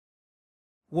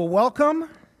Well, welcome.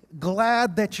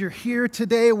 Glad that you're here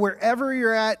today, wherever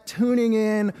you're at, tuning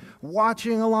in,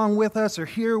 watching along with us, or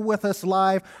here with us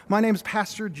live. My name is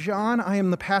Pastor John. I am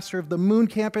the pastor of the Moon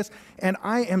Campus, and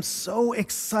I am so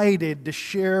excited to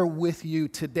share with you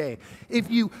today. If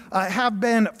you have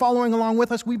been following along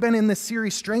with us, we've been in this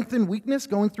series, Strength and Weakness,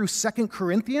 going through 2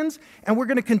 Corinthians, and we're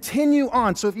going to continue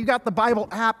on. So if you got the Bible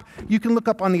app, you can look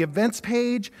up on the events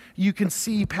page. You can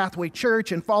see Pathway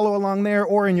Church and follow along there,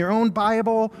 or in your own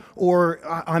Bible, or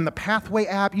on the Pathway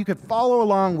app. You could follow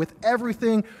along with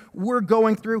everything we're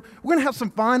going through. We're going to have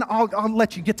some fun. I'll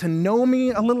let you get to know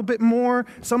me a little bit more.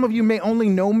 Some of you may only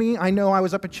know me. I know I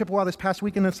was up at Chippewa this past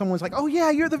weekend and someone was like, oh yeah,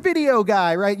 you're the video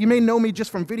guy, right? You may know me just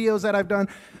from videos that I've done,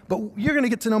 but you're going to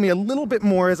get to know me a little bit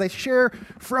more as I share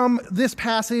from this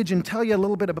passage and tell you a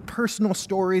little bit of a personal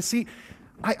story. See,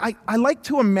 I like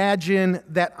to imagine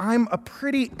that I'm a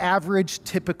pretty average,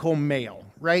 typical male,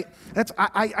 right?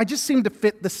 I just seem to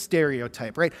fit the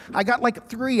stereotype, right? I got like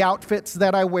 3 outfits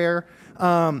that I wear.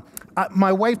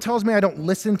 My wife tells me I don't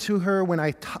listen to her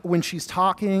when she's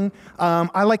talking.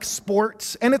 I like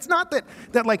sports, and it's not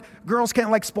that like girls can't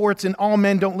like sports and all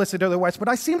men don't listen to their wives, but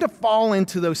I seem to fall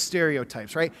into those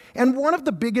stereotypes, right? And one of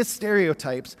the biggest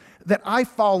stereotypes that I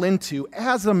fall into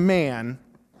as a man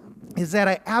is that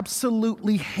I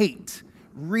absolutely hate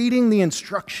reading the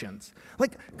instructions.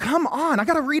 Like, come on, I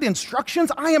gotta read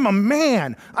instructions? I am a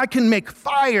man. I can make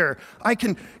fire. I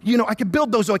can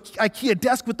build those IKEA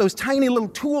desks with those tiny little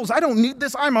tools. I don't need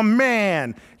this, I'm a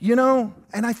man,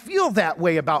 And I feel that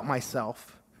way about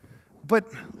myself.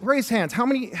 But raise hands, how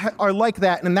many are like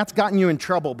that and that's gotten you in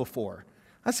trouble before?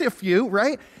 I see a few,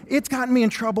 right? It's gotten me in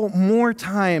trouble more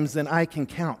times than I can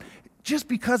count, just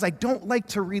because I don't like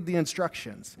to read the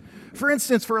instructions. For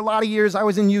instance, for a lot of years, I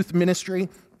was in youth ministry,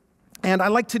 and I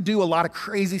like to do a lot of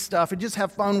crazy stuff and just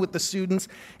have fun with the students.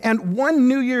 And one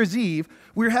New Year's Eve,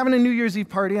 we were having a New Year's Eve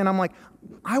party, and I'm like,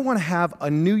 I want to have a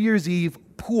New Year's Eve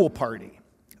pool party.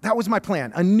 That was my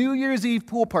plan, a New Year's Eve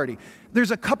pool party.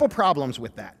 There's a couple problems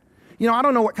with that. I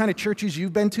don't know what kind of churches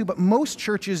you've been to, but most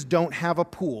churches don't have a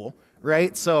pool,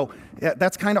 right? So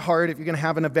that's kind of hard if you're going to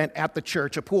have an event at the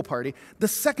church, a pool party. The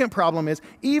second problem is,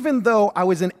 even though I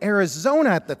was in Arizona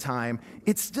at the time,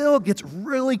 it still gets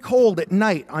really cold at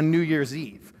night on New Year's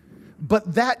Eve.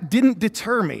 But that didn't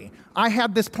deter me. I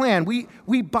had this plan. We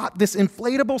bought this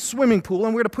inflatable swimming pool,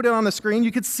 and we're going to put it on the screen.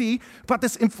 You could see, bought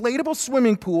this inflatable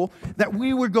swimming pool that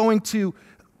we were going to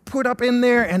put up in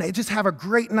there and just have a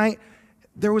great night.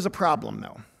 There was a problem,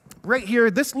 though. Right here,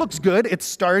 this looks good. It's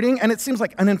starting, and it seems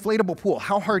like an inflatable pool.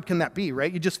 How hard can that be,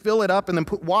 right? You just fill it up and then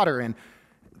put water in.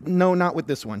 No, not with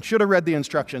this one. Should have read the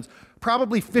instructions.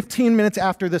 Probably 15 minutes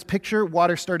after this picture,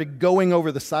 water started going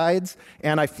over the sides,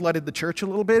 and I flooded the church a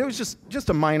little bit. It was just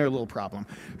a minor little problem.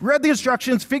 Read the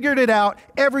instructions, figured it out.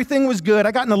 Everything was good.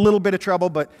 I got in a little bit of trouble,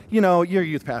 but, you're a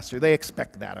youth pastor. They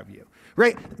expect that of you,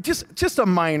 right? Just a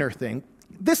minor thing.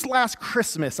 This last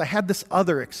Christmas, I had this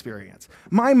other experience.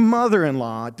 My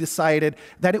mother-in-law decided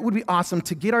that it would be awesome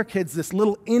to get our kids this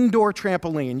little indoor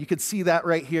trampoline. You could see that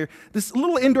right here, this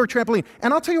little indoor trampoline.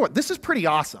 And I'll tell you what, this is pretty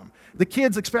awesome. The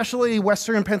kids, especially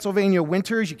Western Pennsylvania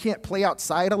winters, you can't play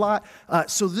outside a lot.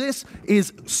 So this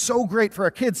is so great for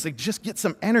our kids to just get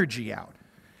some energy out.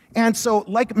 And so,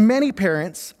 like many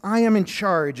parents, I am in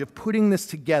charge of putting this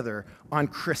together on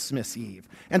Christmas Eve.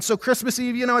 And so Christmas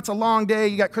Eve, it's a long day.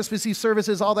 You got Christmas Eve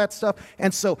services, all that stuff.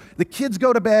 And so the kids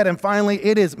go to bed, and finally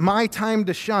it is my time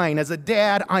to shine. As a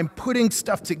dad, I'm putting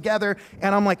stuff together,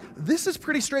 and I'm like, this is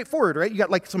pretty straightforward, right? You got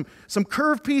like some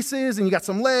curved pieces, and you got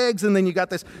some legs, and then you got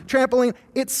this trampoline.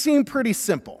 It seemed pretty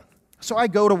simple. So I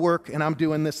go to work, and I'm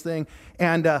doing this thing,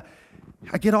 and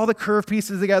I get all the curved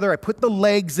pieces together. I put the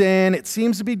legs in. It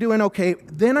seems to be doing okay.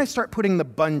 Then I start putting the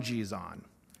bungees on.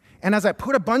 And as I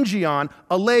put a bungee on,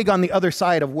 a leg on the other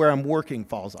side of where I'm working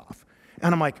falls off.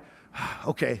 And I'm like,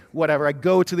 okay, whatever. I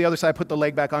go to the other side, put the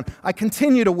leg back on. I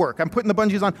continue to work. I'm putting the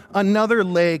bungees on. Another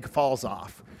leg falls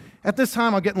off. At this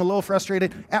time, I'm getting a little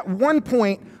frustrated. At one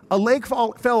point, a leg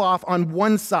fell off on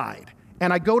one side.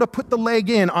 And I go to put the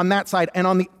leg in on that side, and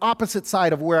on the opposite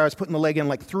side of where I was putting the leg in,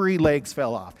 like 3 legs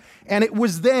fell off. And it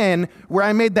was then where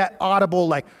I made that audible,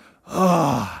 like,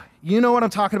 you know what I'm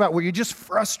talking about, where you're just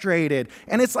frustrated.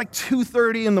 And it's like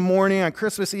 2:30 in the morning on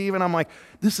Christmas Eve, and I'm like,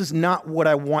 this is not what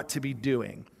I want to be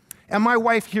doing. And my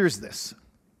wife hears this.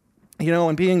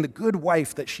 And being the good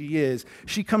wife that she is,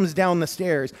 she comes down the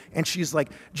stairs, and she's like,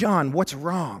 John, what's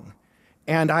wrong?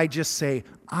 And I just say,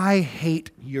 I hate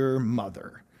your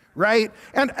mother. right?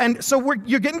 And so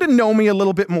you're getting to know me a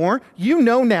little bit more. You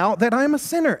know now that I'm a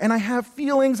sinner and I have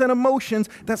feelings and emotions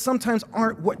that sometimes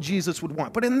aren't what Jesus would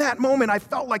want. But in that moment, I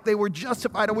felt like they were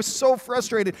justified. I was so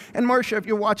frustrated. And Marcia, if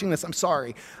you're watching this, I'm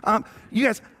sorry. You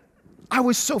guys, I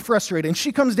was so frustrated. And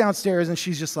she comes downstairs and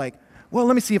she's just like, well,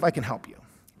 let me see if I can help you.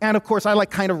 And of course, I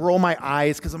like kind of roll my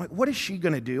eyes because I'm like, what is she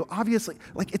going to do? Obviously,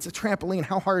 like it's a trampoline.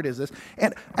 How hard is this?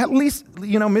 And at least,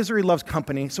 misery loves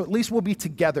company. So at least we'll be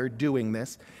together doing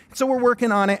this. So we're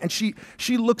working on it. And she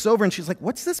looks over and she's like,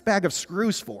 what's this bag of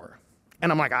screws for?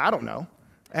 And I'm like, I don't know.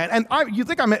 You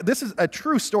think this is a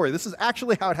true story. This is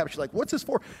actually how it happened. She's like, what's this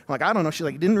for? I'm like, I don't know. She's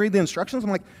like, you didn't read the instructions? I'm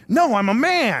like, no, I'm a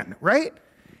man, right?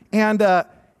 And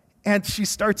she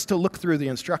starts to look through the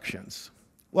instructions.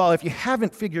 Well, if you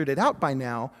haven't figured it out by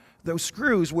now, those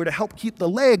screws were to help keep the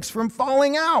legs from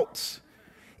falling out.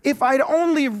 If I'd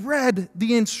only read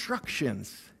the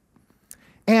instructions.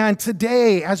 And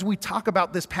today, as we talk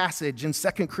about this passage in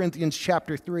 2 Corinthians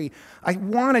chapter 3, I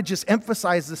want to just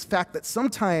emphasize this fact that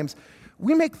sometimes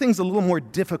we make things a little more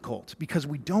difficult because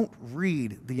we don't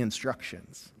read the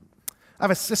instructions. I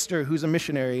have a sister who's a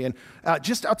missionary and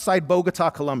just outside Bogota,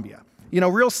 Colombia.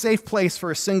 Real safe place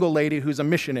for a single lady who's a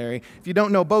missionary. If you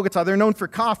don't know Bogota, they're known for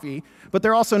coffee, but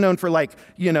they're also known for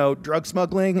drug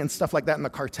smuggling and stuff like that in the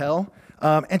cartel.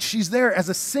 And she's there as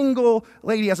a single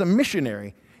lady, as a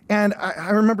missionary. And I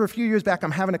remember a few years back,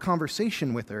 I'm having a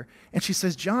conversation with her, and she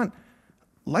says, John,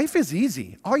 life is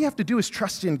easy. All you have to do is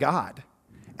trust in God.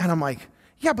 And I'm like,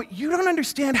 yeah, but you don't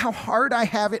understand how hard I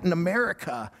have it in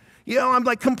America. I'm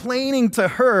like complaining to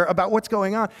her about what's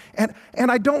going on. And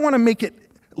I don't want to make it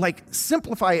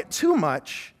simplify it too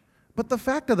much, but the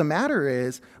fact of the matter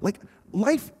is,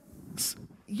 life,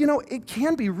 it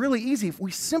can be really easy if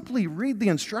we simply read the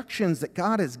instructions that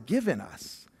God has given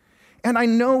us. And I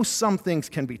know some things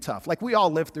can be tough. We all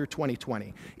lived through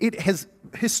 2020. It has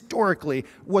historically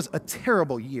was a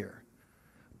terrible year.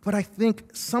 But I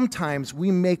think sometimes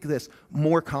we make this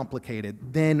more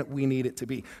complicated than we need it to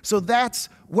be. So that's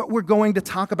what we're going to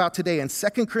talk about today in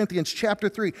 2 Corinthians chapter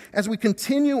 3. As we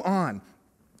continue on,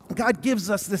 God gives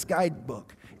us this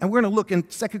guidebook, and we're going to look in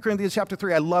 2 Corinthians chapter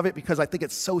 3. I love it because I think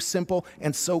it's so simple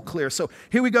and so clear. So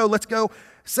here we go. Let's go.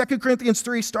 2 Corinthians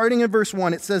 3, starting in verse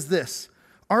 1, it says this,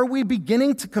 are we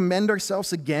beginning to commend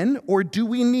ourselves again, or do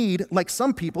we need, like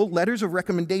some people, letters of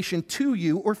recommendation to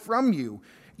you or from you?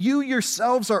 You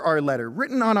yourselves are our letter,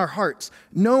 written on our hearts,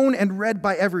 known and read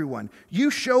by everyone.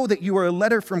 You show that you are a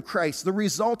letter from Christ, the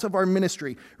result of our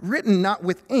ministry, written not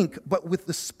with ink, but with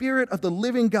the Spirit of the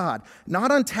living God, not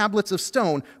on tablets of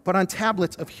stone, but on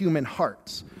tablets of human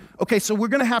hearts. Okay, so we're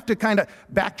going to have to kind of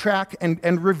backtrack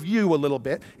and review a little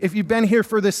bit. If you've been here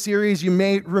for this series, you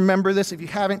may remember this. If you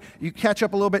haven't, you catch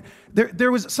up a little bit.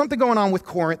 There was something going on with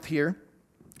Corinth here.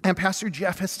 And Pastor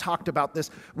Jeff has talked about this,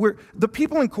 where the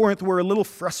people in Corinth were a little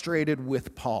frustrated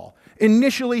with Paul.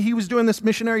 Initially, he was doing this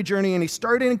missionary journey, and he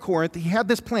started in Corinth. He had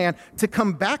this plan to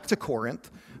come back to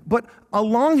Corinth, but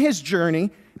along his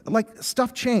journey,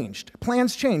 stuff changed,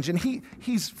 plans changed, and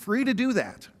he's free to do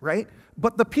that, right?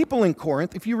 But the people in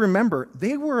Corinth, if you remember,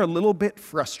 they were a little bit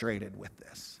frustrated with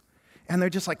this. And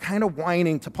they're just kind of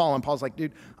whining to Paul, and Paul's like,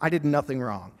 dude, I did nothing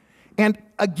wrong. And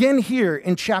again here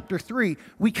in chapter 3,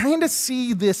 we kind of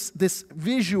see this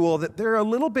visual that they're a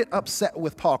little bit upset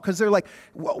with Paul because they're like,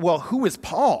 well, who is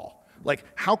Paul?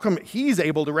 How come he's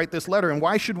able to write this letter and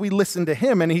why should we listen to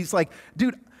him? And he's like,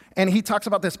 dude, and he talks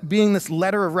about this being this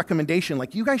letter of recommendation,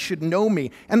 you guys should know me.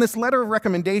 And this letter of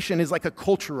recommendation is a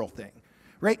cultural thing,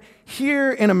 right?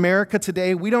 Here in America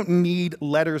today, we don't need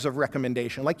letters of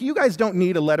recommendation. You guys don't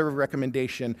need a letter of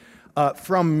recommendation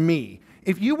from me.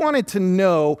 If you wanted to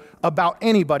know about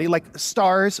anybody,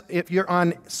 stars, if you're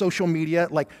on social media,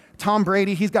 Tom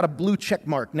Brady, he's got a blue check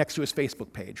mark next to his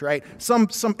Facebook page, right?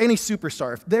 Any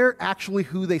superstar, if they're actually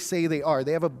who they say they are,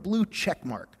 they have a blue check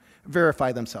mark,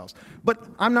 verify themselves. But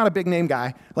I'm not a big name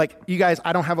guy. You guys,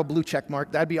 I don't have a blue check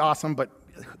mark. That'd be awesome, but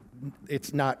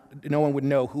it's not, no one would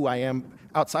know who I am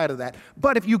outside of that.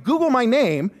 But if you Google my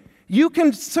name, you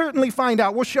can certainly find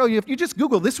out. We'll show you. If you just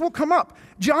Google, this will come up.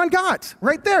 John Gott,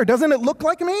 right there. Doesn't it look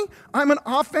like me? I'm an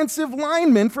offensive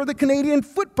lineman for the Canadian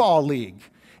Football League.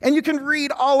 And you can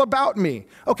read all about me.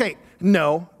 Okay,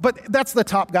 no, but that's the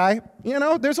top guy.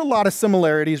 There's a lot of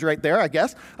similarities right there, I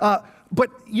guess. But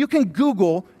you can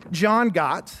Google John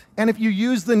Gott, and if you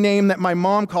use the name that my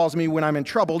mom calls me when I'm in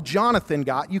trouble, Jonathan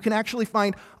Gott, you can actually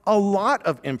find a lot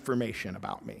of information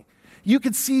about me. You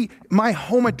could see my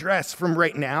home address from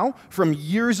right now, from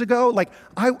years ago.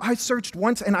 I searched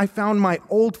once and I found my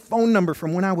old phone number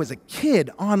from when I was a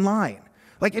kid online.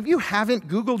 If you haven't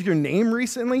Googled your name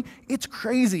recently, it's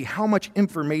crazy how much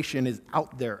information is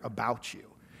out there about you.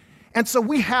 And so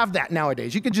we have that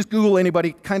nowadays. You can just Google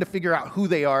anybody, kind of figure out who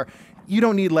they are. You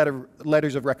don't need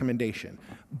letters of recommendation.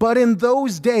 But in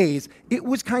those days, it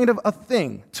was kind of a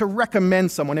thing to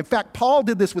recommend someone. In fact, Paul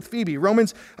did this with Phoebe.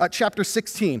 Romans chapter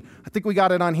 16. I think we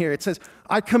got it on here. It says,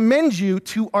 I commend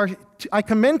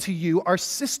to you our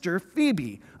sister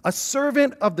Phoebe, a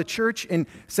servant of the church in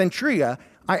Cenchrea.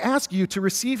 I ask you to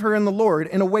receive her in the Lord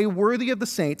in a way worthy of the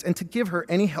saints and to give her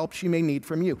any help she may need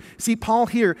from you. See, Paul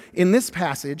here in this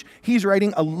passage, he's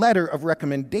writing a letter of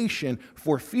recommendation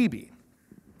for Phoebe.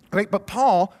 Right? But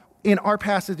Paul, in our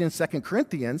passage in 2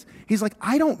 Corinthians, he's like,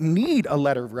 I don't need a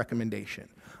letter of recommendation.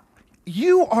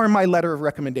 You are my letter of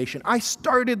recommendation. I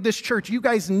started this church. You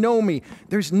guys know me.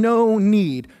 There's no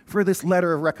need for this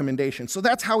letter of recommendation. So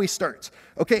that's how he starts.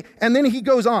 Okay? And then he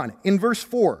goes on in verse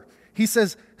 4. He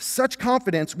says, such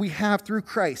confidence we have through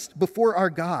Christ before our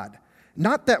God.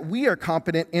 Not that we are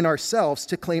competent in ourselves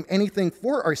to claim anything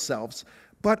for ourselves,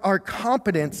 but our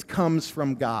competence comes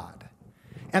from God.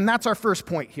 And that's our first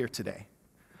point here today.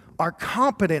 Our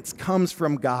competence comes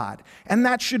from God. And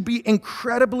that should be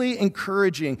incredibly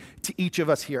encouraging to each of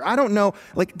us here. I don't know,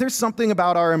 like there's something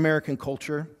about our American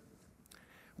culture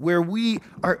where we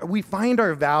find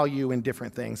our value in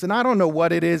different things. And I don't know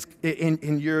what it is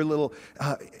in your little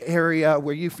area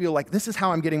where you feel like this is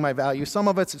how I'm getting my value. Some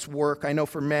of us, it's work. I know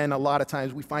for men, a lot of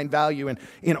times we find value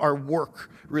in our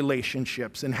work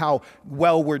relationships and how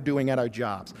well we're doing at our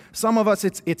jobs. Some of us,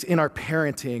 it's in our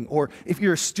parenting, or if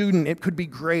you're a student, it could be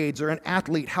grades, or an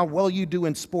athlete, how well you do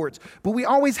in sports. But we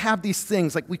always have these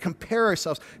things, like we compare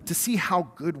ourselves to see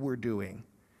how good we're doing.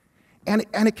 And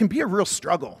it can be a real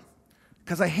struggle.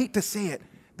 Because I hate to say it,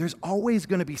 there's always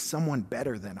going to be someone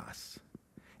better than us.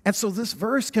 And so this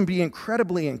verse can be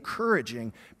incredibly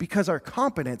encouraging because our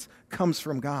competence comes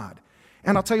from God.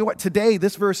 And I'll tell you what, today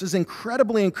this verse is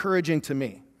incredibly encouraging to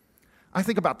me. I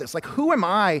think about this, like who am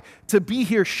I to be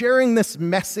here sharing this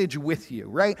message with you,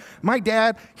 right? My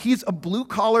dad, he's a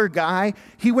blue-collar guy.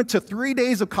 He went to 3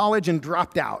 days of college and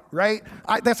dropped out, right?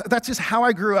 That's just how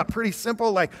I grew up, pretty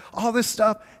simple, like all this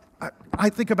stuff. I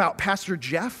think about Pastor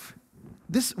Jeff.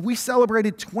 We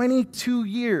celebrated 22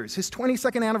 years. His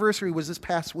 22nd anniversary was this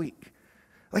past week.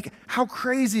 Like, how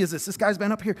crazy is this? This guy's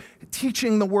been up here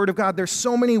teaching the Word of God. There's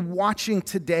so many watching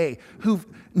today who've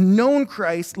known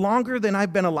Christ longer than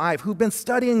I've been alive, who've been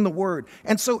studying the Word.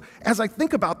 And so as I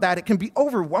think about that, it can be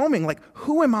overwhelming. Like,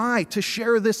 who am I to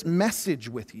share this message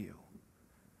with you?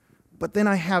 But then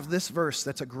I have this verse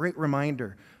that's a great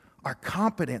reminder. Our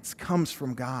competence comes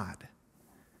from God.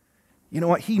 You know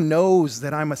what? He knows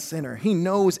that I'm a sinner. He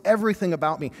knows everything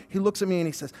about me. He looks at me and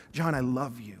he says, John, I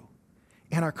love you.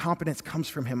 And our competence comes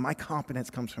from him. My competence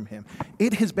comes from him.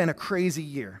 It has been a crazy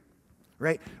year,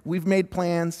 right? We've made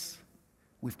plans.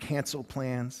 We've canceled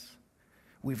plans.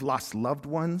 We've lost loved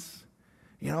ones.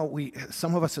 You know,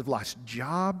 some of us have lost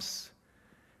jobs.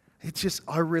 It's just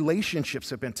our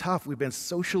relationships have been tough. We've been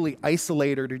socially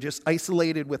isolated or just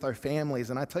isolated with our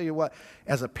families. And I tell you what,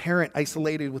 as a parent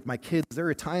isolated with my kids, there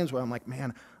are times where I'm like,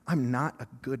 man, I'm not a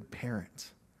good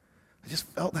parent. I just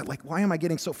felt that, like, why am I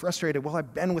getting so frustrated? Well,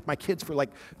 I've been with my kids for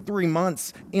like 3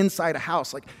 months inside a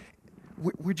house. Like,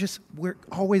 we're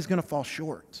always going to fall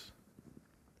short.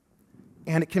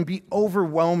 And it can be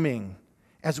overwhelming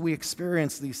as we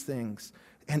experience these things.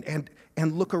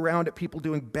 And look around at people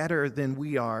doing better than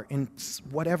we are in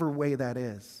whatever way that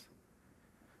is.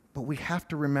 But we have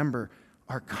to remember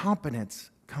our competence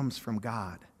comes from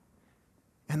God.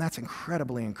 And that's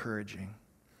incredibly encouraging.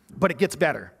 But it gets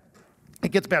better.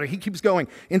 It gets better. He keeps going.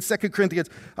 In 2 Corinthians,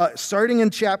 starting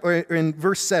in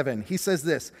verse 7, he says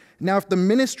this, now if the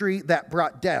ministry that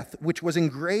brought death, which was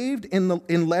engraved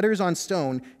in letters on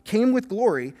stone, came with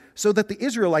glory, so that the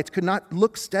Israelites could not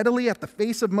look steadily at the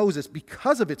face of Moses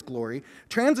because of its glory,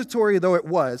 transitory though it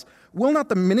was, will not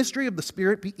the ministry of the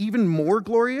Spirit be even more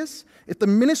glorious? If the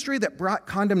ministry that brought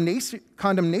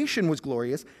condemnation was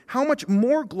glorious, how much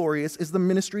more glorious is the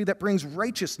ministry that brings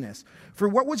righteousness? For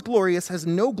what was glorious has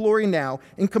no glory now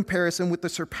in comparison with the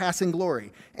surpassing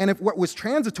glory. And if what was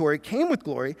transitory came with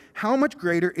glory, how much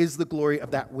greater is the glory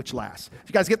of that which lasts?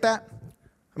 You guys get that?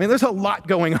 I mean, there's a lot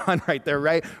going on right there,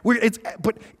 right?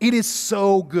 But it is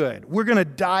so good. We're going to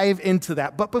dive into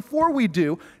that. But before we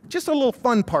do, just a little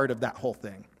fun part of that whole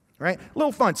thing, right? A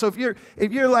little fun. So if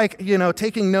you're like, you know,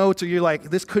 taking notes, or you're like,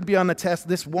 this could be on the test,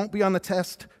 this won't be on the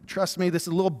test, trust me, this is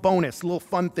a little bonus, a little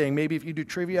fun thing. Maybe if you do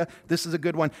trivia, this is a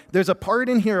good one. There's a part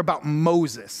in here about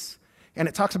Moses, and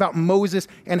it talks about Moses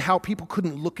and how people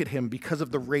couldn't look at him because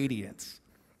of the radiance.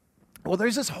 Well,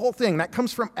 there's this whole thing that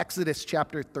comes from Exodus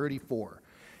chapter 34.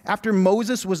 After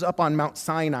Moses was up on Mount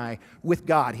Sinai with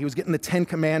God, he was getting the 10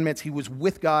 Commandments, he was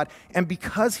with God, and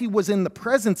because he was in the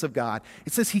presence of God,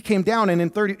 it says he came down, and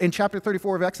in chapter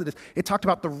 34 of Exodus, it talked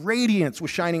about the radiance was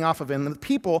shining off of him, and the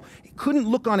people couldn't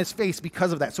look on his face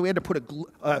because of that, so he had to put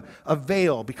a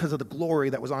veil because of the glory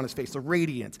that was on his face, the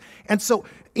radiance. And so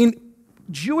in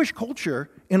Jewish culture,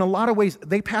 in a lot of ways,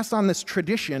 they passed on this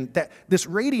tradition that this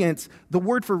radiance, the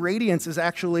word for radiance is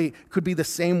actually, could be the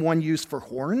same one used for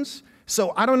horns.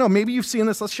 So I don't know, maybe you've seen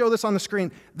this. Let's show this on the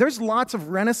screen. There's lots of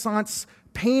Renaissance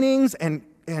paintings and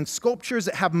sculptures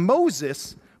that have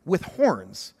Moses with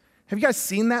horns. Have you guys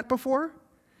seen that before?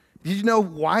 Did you know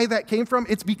why that came from?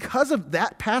 It's because of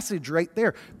that passage right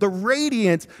there. The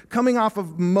radiance coming off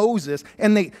of Moses,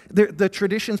 and the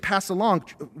traditions passed along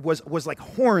was like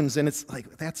horns, and it's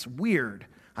like, that's weird.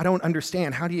 I don't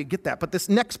understand. How do you get that? But this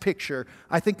next picture,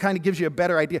 I think, kind of gives you a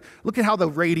better idea. Look at how the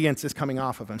radiance is coming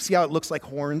off of him. See how it looks like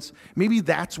horns? Maybe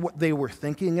that's what they were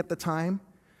thinking at the time.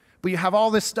 But you have all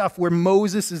this stuff where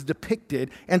Moses is depicted,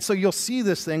 and so you'll see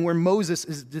this thing where Moses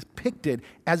is depicted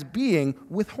as being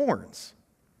with horns.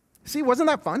 See, wasn't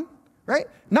that fun, right?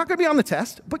 Not going to be on the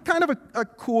test, but kind of a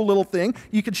cool little thing.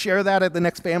 You could share that at the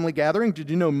next family gathering. Did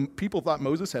you know people thought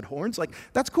Moses had horns? Like,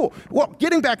 that's cool. Well,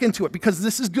 getting back into it, because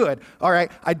this is good, all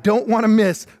right? I don't want to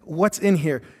miss what's in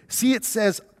here. See, it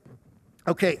says,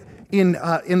 okay,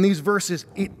 in these verses,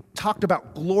 it talked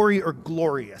about glory or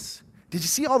glorious. Did you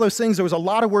see all those things? There was a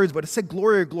lot of words, but it said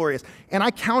glory or glorious. And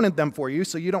I counted them for you,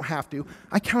 so you don't have to.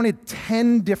 I counted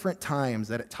 10 different times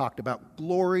that it talked about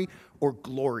glory or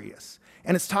glorious.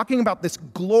 And it's talking about this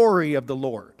glory of the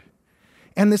Lord.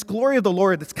 And this glory of the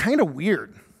Lord, that's kind of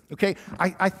weird, okay?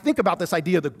 I think about this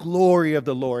idea of the glory of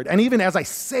the Lord. And even as I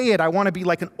say it, I want to be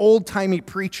like an old-timey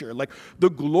preacher, like the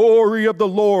glory of the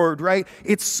Lord, right?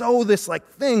 It's so this like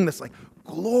thing, this like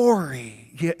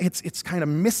glory. Yeah, it's kind of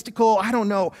mystical. I don't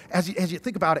know as you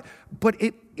think about it, but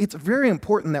it's very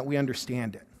important that we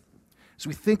understand it. So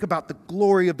we think about the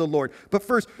glory of the Lord. But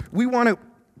first, we want to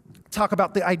talk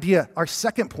about the idea, our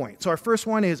second point. So our first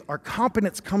one is our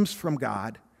competence comes from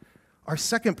God. Our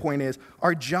second point is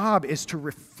our job is to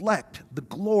reflect the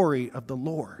glory of the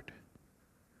Lord.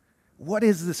 What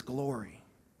is this glory?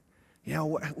 You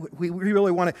know, we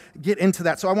really want to get into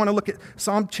that. So I want to look at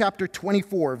Psalm chapter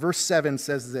 24, verse 7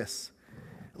 says this.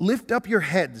 Lift up your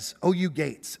heads, O you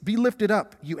gates. Be lifted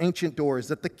up, you ancient doors,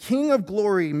 that the King of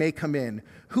glory may come in.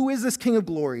 Who is this King of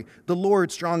glory? The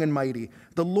Lord strong and mighty,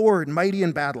 the Lord mighty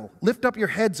in battle. Lift up your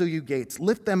heads, O you gates.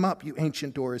 Lift them up, you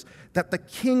ancient doors, that the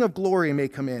King of glory may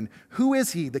come in. Who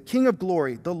is he? The King of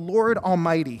glory, the Lord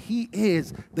Almighty. He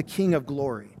is the King of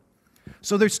glory.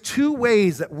 So there's two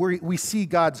ways that we see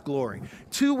God's glory.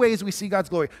 Two ways we see God's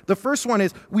glory. The first one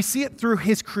is we see it through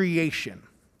his creation.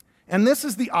 And this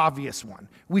is the obvious one.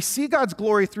 We see God's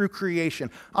glory through creation.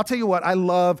 I'll tell you what, I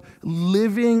love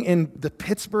living in the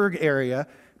Pittsburgh area,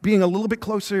 being a little bit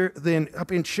closer than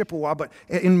up in Chippewa, but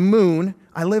in Moon,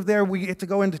 I live there. We get to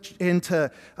go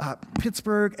into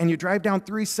Pittsburgh, and you drive down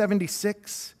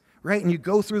 376, right? And you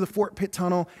go through the Fort Pitt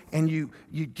Tunnel, and you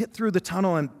get through the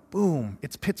tunnel, and boom,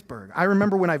 it's Pittsburgh. I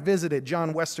remember when I visited,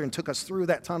 John Western took us through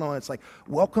that tunnel, and it's like,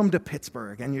 welcome to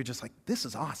Pittsburgh. And you're just like, this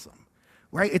is awesome.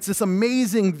 Right? It's this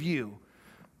amazing view,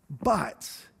 but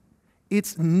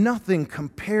it's nothing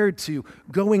compared to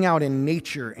going out in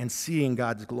nature and seeing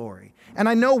God's glory. And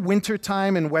I know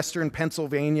wintertime in western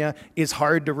Pennsylvania is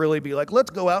hard to really be like, let's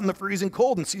go out in the freezing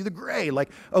cold and see the gray.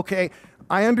 Like, okay,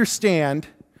 I understand,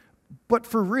 but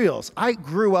for reals, I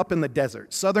grew up in the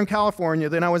desert, Southern California,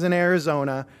 then I was in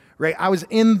Arizona, right? I was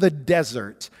in the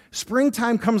desert.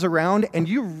 Springtime comes around and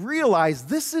you realize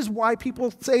this is why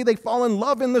people say they fall in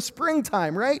love in the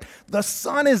springtime, right? The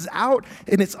sun is out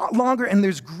and it's longer and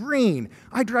there's green.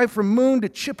 I drive from Moon to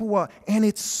Chippewa and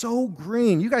it's so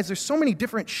green. You guys, there's so many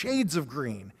different shades of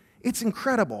green. It's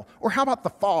incredible. Or how about the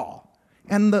fall?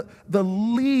 And the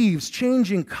leaves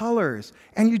changing colors.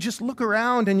 And you just look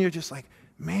around and you're just like,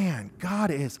 man,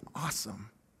 God is awesome.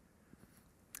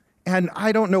 And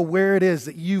I don't know where it is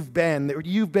that you've been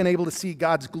able to see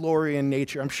God's glory in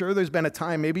nature. I'm sure there's been a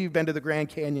time, maybe you've been to the Grand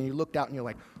Canyon, you looked out and you're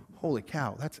like, holy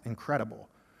cow, that's incredible.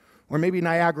 Or maybe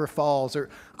Niagara Falls, or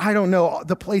I don't know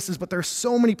the places, but there are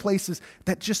so many places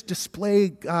that just display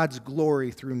God's glory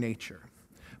through nature.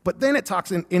 But then it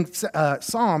talks in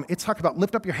Psalm, it talks about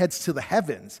lift up your heads to the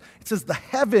heavens. It says the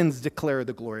heavens declare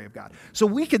the glory of God. So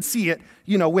we could see it,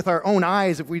 with our own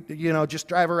eyes if we, just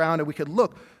drive around and we could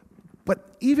look.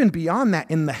 But even beyond that,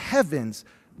 in the heavens,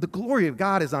 the glory of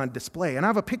God is on display. And I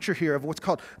have a picture here of what's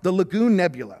called the Lagoon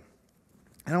Nebula.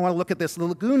 And I want to look at this, the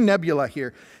Lagoon Nebula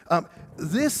here.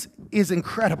 This is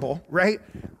incredible, right?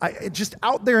 Just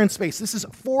out there in space. This is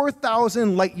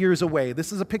 4,000 light years away.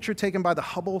 This is a picture taken by the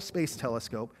Hubble Space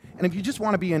Telescope. And if you just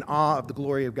want to be in awe of the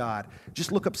glory of God,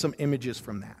 just look up some images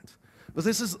from that. But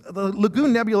this is the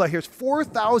Lagoon Nebula here is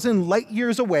 4,000 light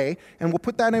years away, and we'll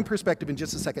put that in perspective in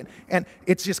just a second. And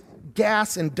it's just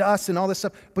gas and dust and all this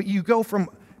stuff. But you go from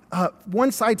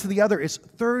one side to the other is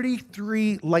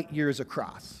 33 light years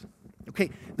across.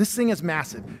 Okay, this thing is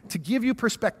massive. To give you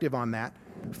perspective on that,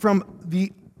 from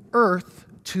the Earth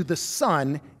to the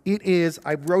sun, it is,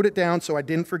 I wrote it down so I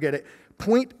didn't forget it,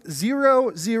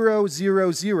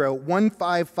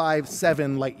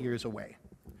 0.00001557 light years away,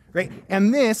 right?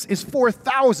 And this is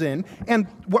 4,000, and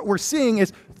what we're seeing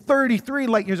is 33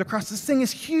 light years across. This thing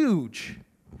is huge.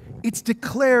 It's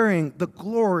declaring the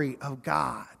glory of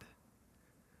God.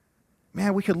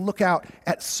 Man, we could look out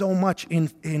at so much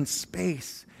in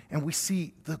space, and we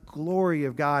see the glory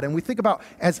of God. And we think about,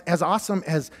 as awesome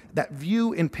as that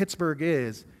view in Pittsburgh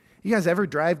is, you guys ever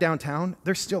drive downtown?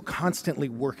 They're still constantly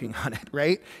working on it,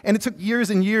 right? And it took years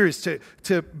and years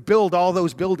to build all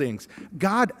those buildings.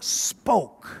 God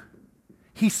spoke.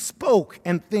 He spoke,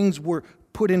 and things were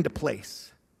put into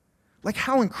place. Like,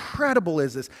 how incredible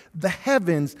is this? The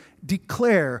heavens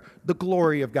declare the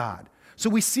glory of God. So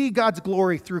we see God's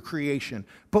glory through creation,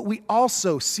 but we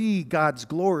also see God's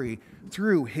glory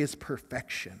through his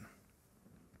perfection.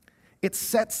 It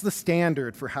sets the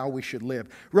standard for how we should live.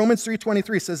 Romans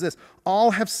 3:23 says this, all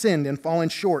have sinned and fallen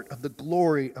short of the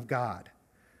glory of God.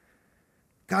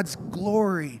 God's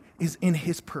glory is in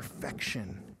his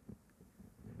perfection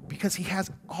because he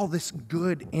has all this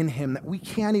good in him that we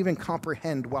can't even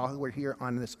comprehend while we're here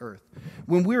on this earth.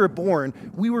 When we were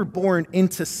born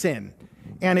into sin.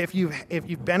 And if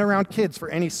you've been around kids for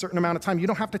any certain amount of time, you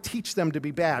don't have to teach them to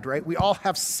be bad, right? We all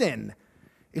have sin.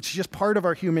 It's just part of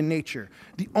our human nature.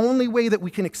 The only way that we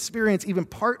can experience even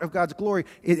part of God's glory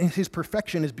in his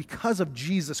perfection is because of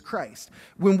Jesus Christ.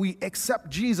 When we accept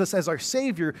Jesus as our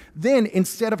Savior, then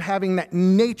instead of having that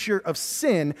nature of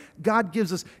sin, God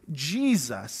gives us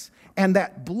Jesus, and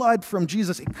that blood from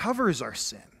Jesus, it covers our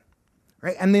sin,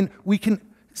 right? And then we can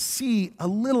see a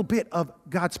little bit of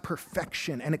God's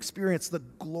perfection and experience the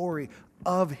glory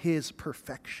of his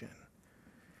perfection.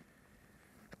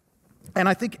 And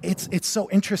I think it's so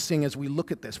interesting as we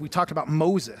look at this. We talked about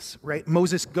Moses, right?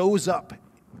 Moses goes up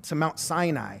to Mount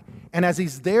Sinai, and as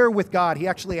he's there with God, he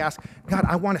actually asks, God,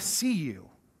 I want to see you.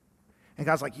 And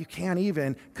God's like, you can't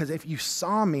even, because if you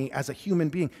saw me as a human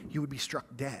being, you would be struck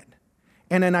dead.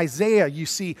 And in Isaiah, you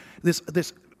see this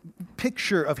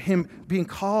picture of him being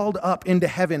called up into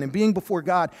heaven and being before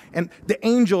God, and the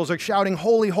angels are shouting,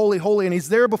 holy, holy, holy, and he's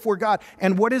there before God.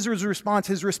 And what is his response?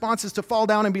 His response is to fall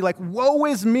down and be like, woe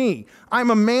is me, I'm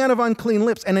a man of unclean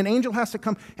lips. And an angel has to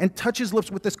come and touch his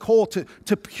lips with this coal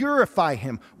to purify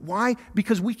him. Why?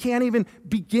 Because we can't even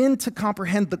begin to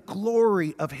comprehend the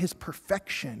glory of his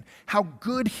perfection, how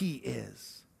good he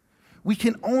is. We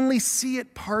can only see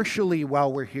it partially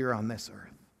while we're here on this earth.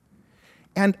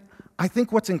 And I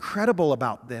think what's incredible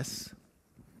about this,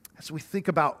 as we think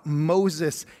about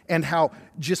Moses and how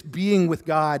just being with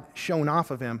God shone off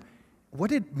of him,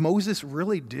 what did Moses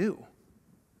really do?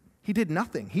 He did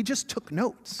nothing. He just took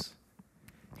notes.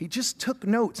 He just took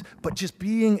notes, but just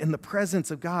being in the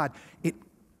presence of God,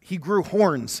 he grew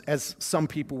horns, as some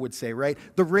people would say, right?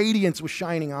 The radiance was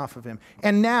shining off of him.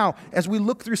 And now, as we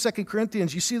look through 2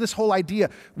 Corinthians, you see this whole idea.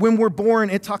 When we're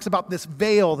born, it talks about this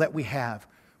veil that we have.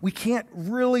 We can't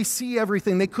really see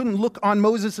everything. They couldn't look on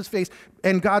Moses' face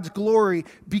and God's glory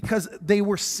because they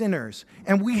were sinners.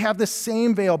 And we have the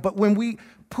same veil, but when we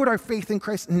put our faith in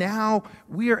Christ, now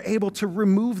we are able to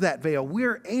remove that veil. We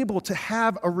are able to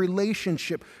have a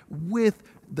relationship with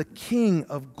the King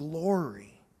of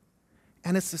glory.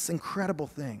 And it's this incredible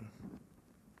thing.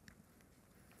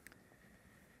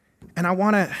 And I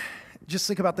want to just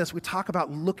think about this. We talk about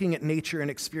looking at nature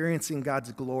and experiencing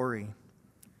God's glory.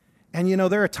 And you know,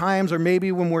 there are times, or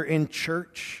maybe when we're in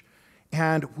church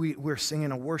and we're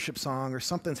singing a worship song or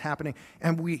something's happening,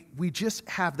 and we just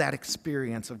have that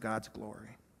experience of God's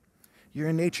glory. You're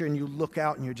in nature and you look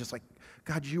out and you're just like,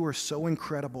 God, you are so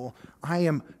incredible. I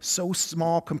am so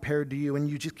small compared to you, and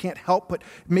you just can't help but,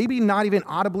 maybe not even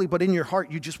audibly, but in your heart,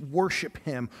 you just worship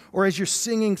him. Or as you're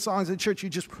singing songs in church, you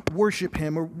just worship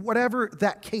him, or whatever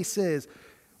that case is,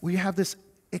 we have this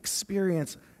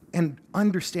experience and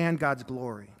understand God's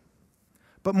glory.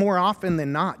 But more often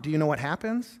than not, do you know what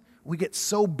happens? We get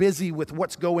so busy with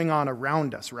what's going on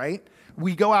around us, right?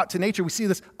 We go out to nature, we see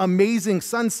this amazing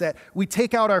sunset, we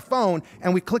take out our phone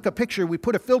and we click a picture, we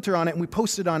put a filter on it, and we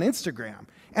post it on Instagram.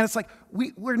 And it's like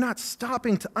we're not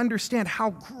stopping to understand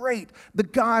how great the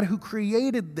God who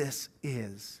created this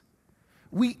is.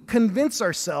 We convince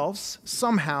ourselves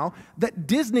somehow that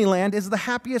Disneyland is the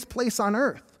happiest place on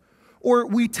earth. Or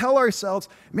we tell ourselves,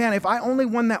 man, if I only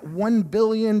won that $1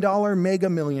 billion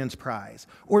Mega Millions prize,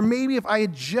 or maybe if I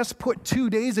had just 2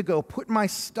 days ago put my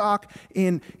stock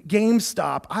in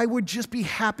GameStop, I would just be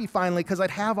happy finally because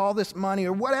I'd have all this money,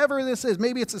 or whatever this is.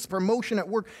 Maybe it's this promotion at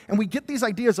work, and we get these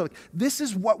ideas of, this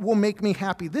is what will make me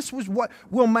happy. This was what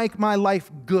will make my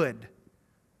life good.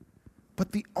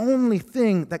 But the only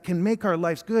thing that can make our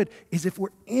lives good is if we're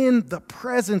in the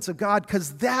presence of God,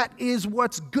 because that is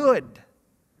what's good.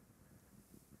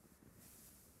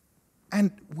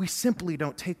 And we simply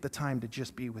don't take the time to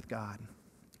just be with God.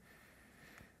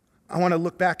 I want to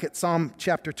look back at Psalm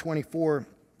chapter 24.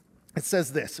 It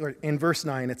says this, or in verse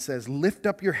 9, it says, "Lift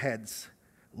up your heads,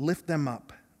 lift them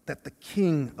up, that the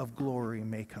King of glory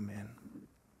may come in."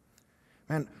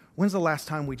 Man, when's the last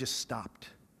time we just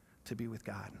stopped to be with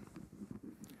God?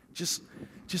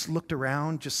 Just looked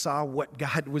around, just saw what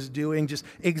God was doing, just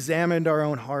examined our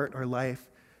own heart, our life,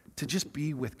 to just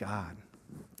be with God.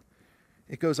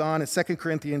 It goes on in 2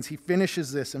 Corinthians, he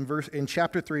finishes this in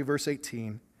chapter 3, verse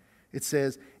 18. It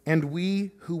says, "And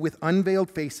we who with unveiled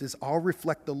faces all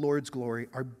reflect the Lord's glory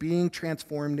are being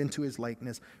transformed into his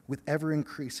likeness with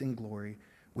ever-increasing glory,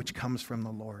 which comes from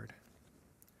the Lord."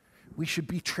 We should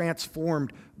be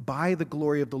transformed by the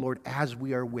glory of the Lord as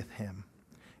we are with him.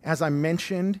 As I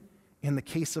mentioned in the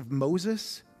case of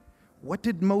Moses, what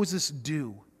did Moses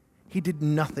do? He did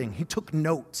nothing. He took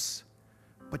notes.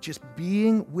 But just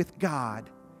being with God,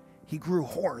 he grew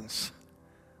horns.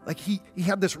 Like he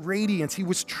had this radiance. He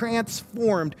was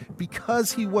transformed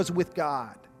because he was with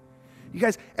God. You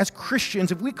guys, as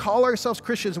Christians, if we call ourselves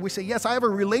Christians and we say, yes, I have a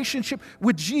relationship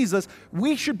with Jesus,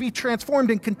 we should be transformed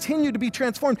and continue to be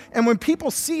transformed. And when people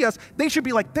see us, they should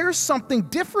be like, there's something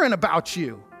different about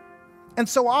you. And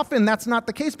so often that's not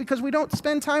the case because we don't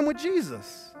spend time with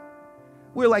Jesus.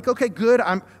 We're like, okay, good,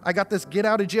 I got this get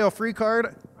out of jail free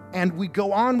card. And we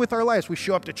go on with our lives. We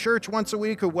show up to church once a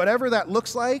week or whatever that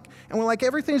looks like, and we're like,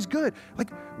 everything's good.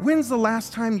 Like, when's the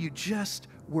last time you just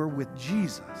were with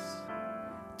Jesus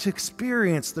to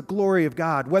experience the glory of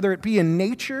God, whether it be in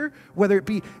nature, whether it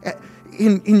be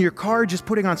in your car just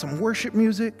putting on some worship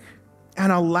music,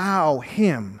 and allow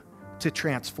him to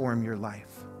transform your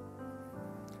life?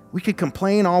 We could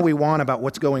complain all we want about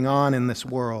what's going on in this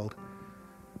world,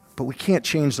 but we can't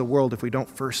change the world if we don't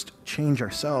first change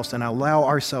ourselves and allow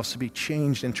ourselves to be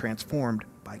changed and transformed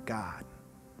by God.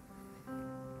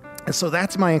 And so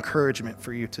that's my encouragement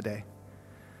for you today.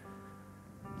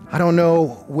 I don't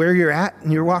know where you're at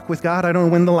in your walk with God. I don't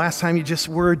know when the last time you just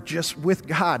were just with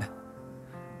God.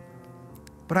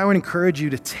 But I would encourage you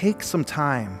to take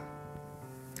sometime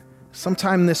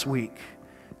this week,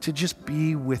 to just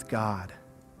be with God.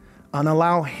 And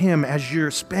allow him, as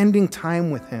you're spending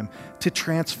time with him, to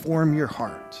transform your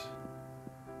heart.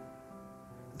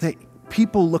 That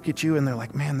people look at you and they're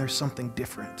like, man, there's something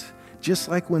different. Just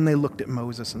like when they looked at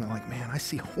Moses and they're like, man, I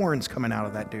see horns coming out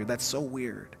of that dude. That's so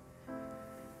weird.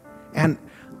 And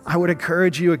I would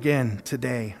encourage you again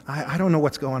today. I don't know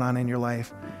what's going on in your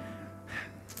life.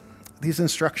 These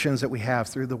instructions that we have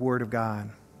through the Word of God,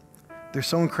 they're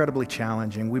so incredibly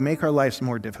challenging. We make our lives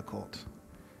more difficult.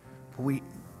 But we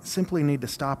simply need to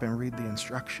stop and read the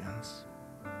instructions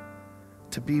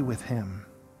to be with him.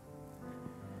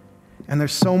 And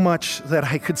there's so much that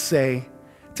I could say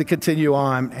to continue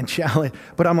on and challenge,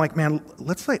 but I'm like, man,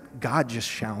 let's let God just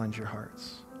challenge your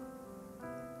hearts.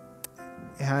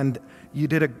 And you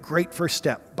did a great first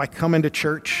step by coming to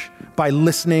church, by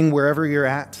listening wherever you're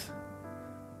at.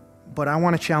 But I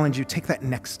want to challenge you, take that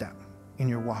next step in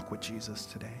your walk with Jesus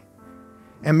today.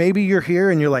 And maybe you're here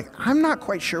and you're like, I'm not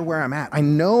quite sure where I'm at. I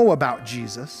know about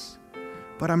Jesus,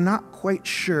 but I'm not quite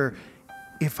sure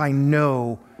if I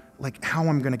know like how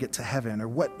I'm going to get to heaven or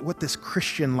what this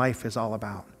Christian life is all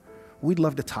about. We'd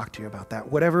love to talk to you about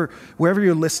that. Wherever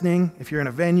you're listening, if you're in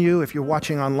a venue, if you're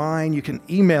watching online, you can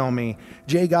email me,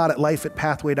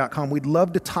 jgod@life@pathway.com. We'd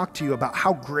love to talk to you about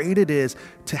how great it is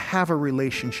to have a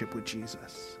relationship with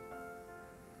Jesus.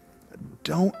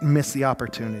 Don't miss the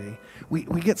opportunity. We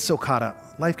get so caught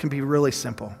up. Life can be really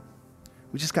simple.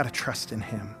 We just got to trust in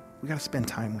him. We got to spend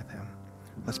time with him.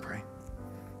 Let's pray.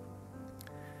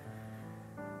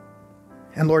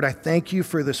 And Lord, I thank you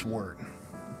for this word.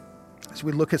 As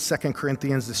we look at 2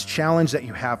 Corinthians, this challenge that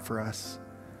you have for us.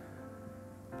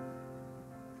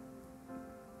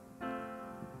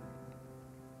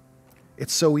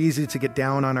 It's so easy to get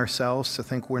down on ourselves, to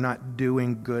think we're not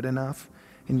doing good enough.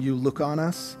 And you look on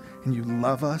us and you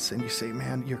love us and you say,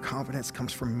 man, your confidence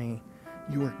comes from me.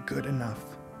 You are good enough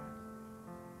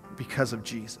because of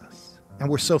Jesus. And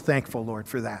we're so thankful, Lord,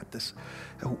 for that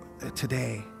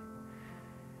today.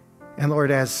 And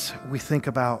Lord, as we think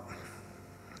about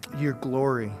your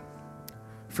glory,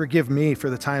 forgive me for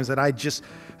the times that I just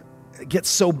get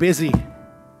so busy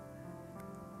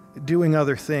doing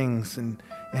other things and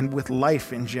with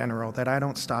life in general that I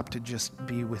don't stop to just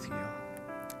be with you.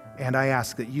 And I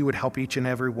ask that you would help each and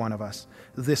every one of us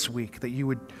this week, that you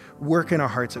would work in our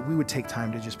hearts, that we would take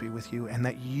time to just be with you, and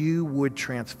that you would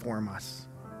transform us,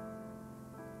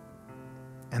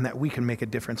 and that we can make a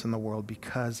difference in the world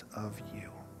because of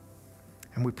you.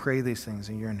 And we pray these things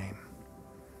in your name.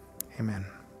 Amen.